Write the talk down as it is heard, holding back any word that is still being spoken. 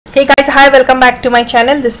Hey guys, hi, welcome back to my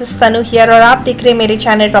channel. This is Tanu here और आप देख रहे हैं मेरे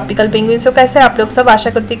चैनल ट्रॉपिकल पेंगुइन। सो कैसे आप लोग सब? आशा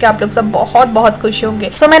करती हूँ कि आप लोग सब बहुत बहुत खुश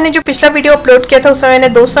होंगे। सो मैंने जो पिछला वीडियो अपलोड किया था उसमें मैंने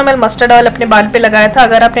 200 ml मस्टर्ड ऑयल अपने बाल पे लगाया था।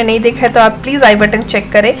 अगर आपने नहीं देखा है तो आप प्लीज़ आई बटन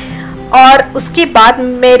चेक करें। और उसके बाद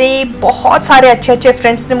मेरे बहुत सारे अच्छे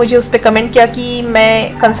फ्रेंड्स ने मुझे उस पर कमेंट किया कि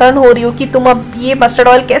मैं कंसर्न हो रही हूँ कि तुम अब ये मस्टर्ड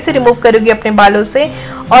ऑयल कैसे रिमूव करोगी अपने बालों से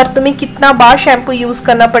और तुम्हें कितना बार शैम्पू यूज़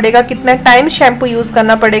करना पड़ेगा, कितना टाइम शैम्पू यूज़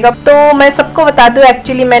करना पड़ेगा। तो मैं सबको बता दूँ,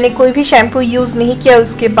 एक्चुअली मैंने कोई भी शैम्पू यूज़ नहीं किया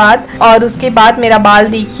उसके बाद, और उसके बाद मेरा बाल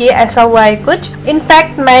देखिए ऐसा हुआ है कुछ।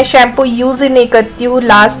 इनफैक्ट मैं शैम्पू यूज़ ही नहीं करती हूँ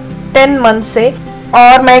लास्ट 10 मंथ से,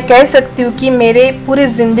 और मैं कह सकती हूँ कि मेरे पूरे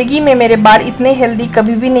ज़िंदगी में मेरे बाल इतने हेल्दी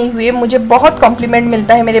कभी भी नहीं हुए। मुझे बहुत कॉम्प्लीमेंट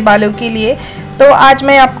मिलता है मेरे बालों के लिए। तो आज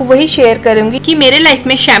मैं आपको वही शेयर करूंगी कि मेरे लाइफ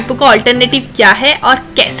में शैम्पू का ऑल्टरनेटिव क्या है और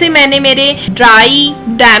कैसे मैंने मेरे ड्राई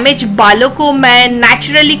डैमेज बालों को मैं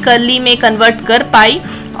नेचुरली कर्ली में कन्वर्ट कर पाई,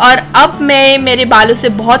 और अब मैं मेरे बालों से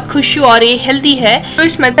बहुत खुश हूँ और ये हेल्दी है। तो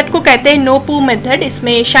इस मेथड को कहते हैं नो पू मेथड।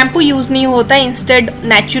 इसमें शैम्पू यूज़ नहीं होता है, इंस्टेड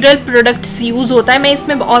नेचुरल प्रोडक्ट्स यूज़ होता है। मैं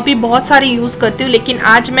इसमें और भी बहुत सारे यूज़ करती हूँ, लेकिन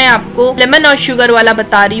आज मैं आपको लेमन और शुगर वाला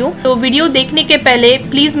बता रही हूँ। तो वीडियो देखने के पहले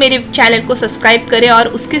प्लीज़ मेरे चैनल को सब्सक्राइब करें और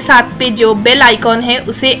उसके साथ पे जो बेल आइकॉन है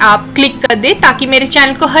उसे आप क्लिक कर दें ताकि मेरे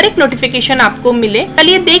चैनल को हर एक नोटिफिकेशन आपको मिले।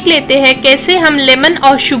 चलिए देख लेते हैं कैसे हम लेमन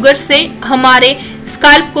और शुगर से हमारे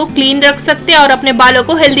स्काल्प को क्लीन रख सकते हैं और अपने बालों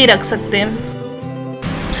को हेल्दी रख सकते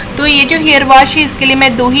हैं। तो ये जो हेयर वॉश है इसके लिए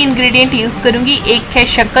मैं 2 ही इंग्रेडिएंट यूज़ करूंगी। एक है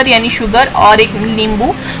शक्कर यानी शुगर और एक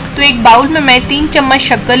नींबू। तो एक बाउल में मैं 3 चम्मच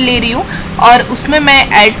शक्कर ले रही हूँ और उसमें मैं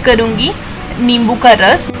ऐड करूंगी नींबू का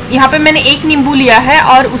रस। यहाँ पे मैंने एक नींबू लिया है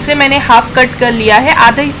और उसे मैंने हाफ कट कर लिया है।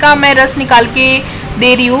 आधे का मैं रस निकाल के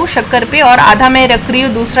दे रही हूँ शक्कर पे और आधा मैं रख रही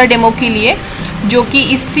हूँ दूसरा डेमो के लिए, जो कि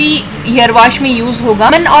इसी हेयर वॉश में यूज़ होगा।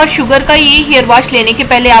 लेमन और शुगर का ये हेयर वॉश लेने के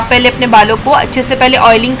पहले आप पहले अपने बालों को अच्छे से पहले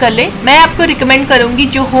ऑयलिंग कर ले। मैं आपको रिकमेंड करूँगी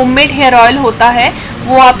जो होममेड हेयर ऑयल होता है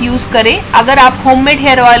वो आप यूज़ करें। अगर आप होममेड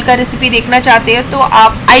हेयर ऑयल का रेसिपी देखना चाहते हैं तो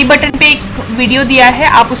आप आई बटन पे एक वीडियो दिया है,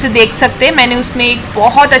 आप उसे देख सकते हैं। मैंने उसमें एक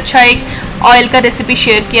बहुत अच्छा एक ऑयल का रेसिपी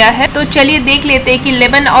शेयर किया है। तो चलिए देख लेते हैं कि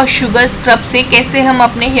लेमन और शुगर स्क्रब से कैसे हम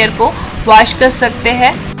अपने हेयर को वॉश कर सकते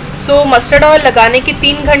हैं। सो मस्टर्ड ऑयल लगाने के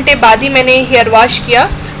 3 घंटे बाद ही मैंने हेयर वॉश किया।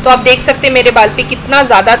 तो आप देख सकते हैं मेरे बाल पे कितना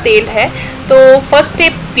ज़्यादा तेल है। तो फर्स्ट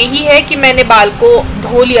स्टेप यही है कि मैंने बाल को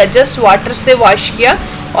धो लिया, जस्ट वाटर से वॉश किया।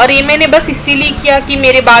 और ये मैंने बस इसीलिए किया कि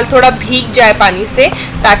मेरे बाल थोड़ा भीग जाए पानी से,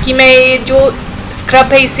 ताकि मैं ये जो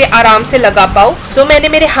स्क्रब है इसे आराम से लगा पाऊँ। सो मैंने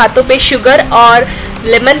मेरे हाथों पे शुगर और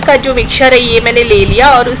लेमन का जो मिक्सचर है ये मैंने ले लिया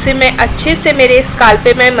और उसे मैं अच्छे से मेरे स्काल्प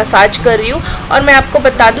पे मैं मसाज कर रही हूँ। और मैं आपको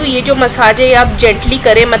बता दूँ ये जो मसाज है ये आप जेंटली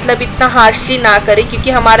करें, मतलब इतना हार्शली ना करें, क्योंकि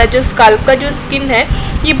हमारा जो स्काल्प का जो स्किन है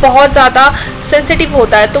ये बहुत ज़्यादा सेंसिटिव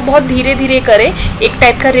होता है। तो बहुत धीरे धीरे करें, एक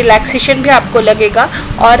टाइप का रिलैक्सेशन भी आपको लगेगा।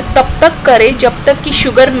 और तब तक करें जब तक कि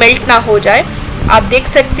शुगर मेल्ट ना हो जाए। आप देख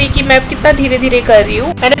सकते हैं कि मैं कितना धीरे धीरे कर रही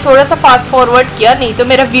हूँ। मैंने थोड़ा सा फास्ट फॉरवर्ड किया, नहीं तो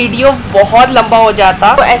मेरा वीडियो बहुत लंबा हो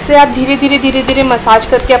जाता। तो ऐसे आप धीरे धीरे मसाज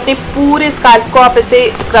करके अपने पूरे स्काल्प को आप ऐसे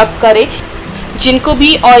स्क्रब करें। जिनको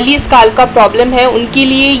भी ऑयली स्काल्प का प्रॉब्लम है उनके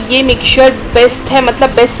लिए ये मिक्सचर बेस्ट है,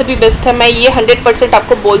 मतलब बेस्ट से भी बेस्ट है। मैं ये 100%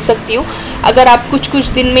 आपको बोल सकती हूँ। अगर आप कुछ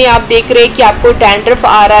दिन में आप देख रहे हैं कि आपको डैंड्रफ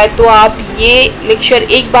आ रहा है तो आप ये मिक्सचर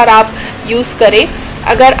एक बार आप यूज़ करें।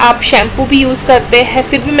 अगर आप शैम्पू भी यूज़ करते हैं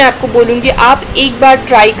फिर भी मैं आपको बोलूँगी आप एक बार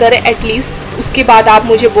ट्राई करें एटलीस्ट, उसके बाद आप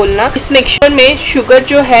मुझे बोलना। इस मिक्सचर में शुगर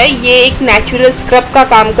जो है ये एक नेचुरल स्क्रब का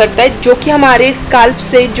काम करता है, जो कि हमारे स्काल्प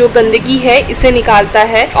से जो गंदगी है इसे निकालता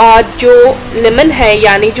है। और जो लेमन है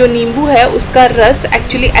यानी जो नींबू है उसका रस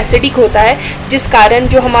एक्चुअली एसिडिक होता है, जिस कारण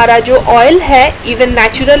जो हमारा जो ऑयल है, इवन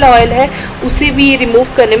नेचुरल ऑयल है, उसे भी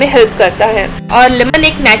रिमूव करने में हेल्प करता है। और लेमन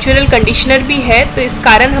एक नेचुरल कंडीशनर भी है, तो इस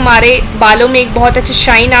कारण हमारे बालों में एक बहुत अच्छा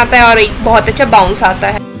शाइन आता है और एक बहुत अच्छा बाउंस आता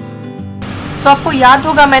है। सो आपको याद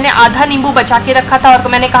होगा मैंने आधा नींबू बचा के रखा था और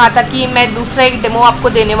मैंने कहा था कि मैं दूसरा एक डेमो आपको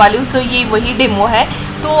देने वाली हूँ। सो ये वही डेमो है।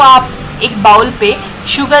 तो आप एक बाउल पे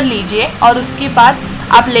शुगर लीजिए और उसके बाद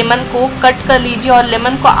आप लेमन को कट कर लीजिए और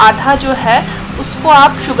लेमन को आधा जो है उसको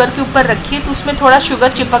आप शुगर के ऊपर रखिए, तो उसमें थोड़ा शुगर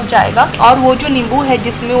चिपक जाएगा। और वो जो नींबू है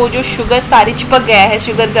जिसमें वो जो शुगर सारी चिपक गया है,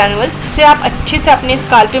 शुगर ग्रैनुअल्स, उसे आप अच्छे से अपने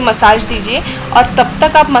स्काल्प पे मसाज दीजिए। और तब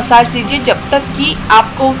तक आप मसाज दीजिए जब तक कि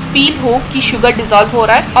आपको फील हो कि शुगर डिज़ोल्व हो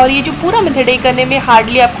रहा है। और ये जो पूरा मेथड है करने में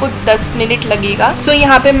हार्डली आपको 10 मिनट लगेगा। सो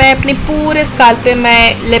यहाँ पे मैं अपने पूरे स्काल्प पे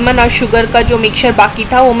मैं लेमन और शुगर का जो मिक्सचर बाकी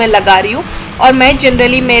था वो मैं लगा रही हूँ। और मैं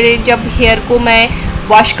जनरली मेरे जब हेयर को मैं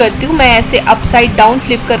वॉश करती हूँ मैं ऐसे अपसाइड डाउन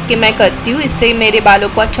फ्लिप करके मैं करती हूँ, इससे मेरे बालों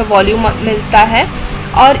को अच्छा वॉल्यूम मिलता है।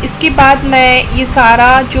 और इसके बाद मैं ये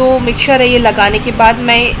सारा जो मिक्सचर है ये लगाने के बाद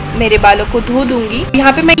मैं मेरे बालों को धो दूंगी।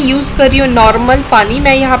 यहाँ पे मैं यूज़ कर रही हूँ नॉर्मल पानी।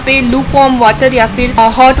 मैं यहाँ पे लूकवार्म वाटर या फिर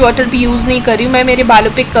हॉट वाटर भी यूज़ नहीं कर रही हूँ। मैं मेरे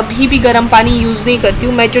बालों पे कभी भी गर्म पानी यूज़ नहीं करती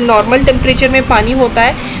हूँ। मैं जो नॉर्मल टेम्परेचर में पानी होता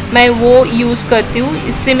है मैं वो यूज़ करती हूँ।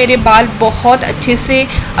 इससे मेरे बाल बहुत अच्छे से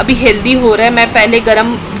अभी हेल्दी हो रहा है। मैं पहले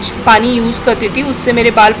गर्म पानी यूज़ करती थी, उससे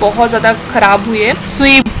मेरे बाल बहुत ज़्यादा ख़राब हुए हैं। सो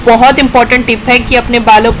ये बहुत इंपॉर्टेंट टिप है कि अपने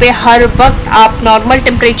बालों पे हर वक्त आप नॉर्मल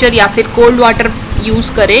टेम्परेचर या फिर कोल्ड वाटर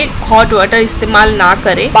यूज़ करें, हॉट वाटर इस्तेमाल ना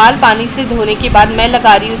करें। बाल पानी से धोने के बाद मैं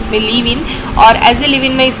लगा रही हूँ उसमें लीव इन, और एज ए लीव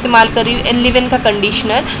इन मैं इस्तेमाल कर रही हूँ इन लीव इन का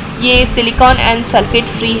कंडीशनर। ये सिलिकॉन एंड सल्फेट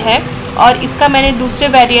फ्री है और इसका मैंने दूसरे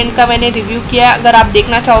वेरिएंट का मैंने रिव्यू किया है। अगर आप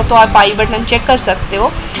देखना चाहो तो आप आई बटन चेक कर सकते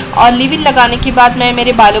हो। और लीव इन लगाने के बाद मैं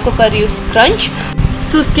मेरे बालों को कर रही हूँ स्क्रंच।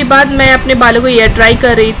 सो उसके बाद मैं अपने बालों को एयर ड्राई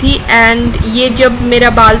कर रही थी, एंड ये जब मेरा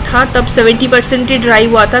बाल था तब 70% ही ड्राई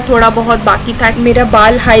हुआ था, थोड़ा बहुत बाकी था। मेरा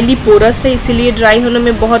बाल हाईली पोरस है, इसीलिए ड्राई होने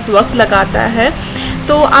में बहुत वक्त लगाता है।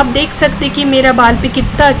 तो आप देख सकते कि मेरा बाल पे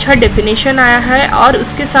कितना अच्छा डेफिनेशन आया है और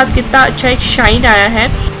उसके साथ कितना अच्छा एक शाइन आया है।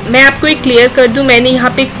 मैं आपको एक क्लियर कर दूं, मैंने यहाँ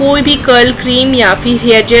पे कोई भी कर्ल क्रीम या फिर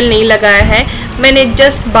हेयर जेल नहीं लगाया है। मैंने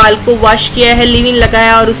जस्ट बाल को वॉश किया है, लीव इन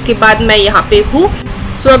लगाया और उसके बाद मैं यहाँ पे हूँ।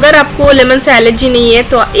 सो अगर आपको लेमन से एलर्जी नहीं है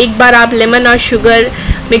तो एक बार आप लेमन और शुगर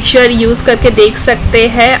मिक्सचर यूज़ करके देख सकते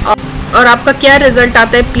हैं और आपका क्या रिजल्ट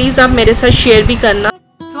आता है प्लीज़ आप मेरे साथ शेयर भी करना।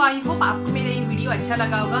 सो आई होप आपको मेरा ये वीडियो अच्छा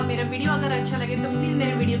लगा होगा। मेरा वीडियो अगर अच्छा लगे तो प्लीज़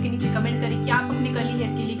मेरे वीडियो के नीचे कमेंट करें कि आप अपने कर्ली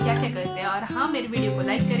हेयर के लिए क्या क्या करते हैं। और हाँ, मेरे वीडियो को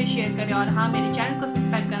लाइक करें, शेयर करें और हाँ, मेरे चैनल को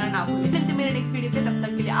सब्सक्राइब करना ना भूलें। मिलते मेरे नेक्स्ट वीडियो पे, तब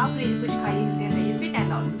तक के लिए आप कुछ खाइए, हेल्दी रहिए, fit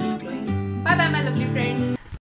and also keep glowing. Bye bye my lovely friends.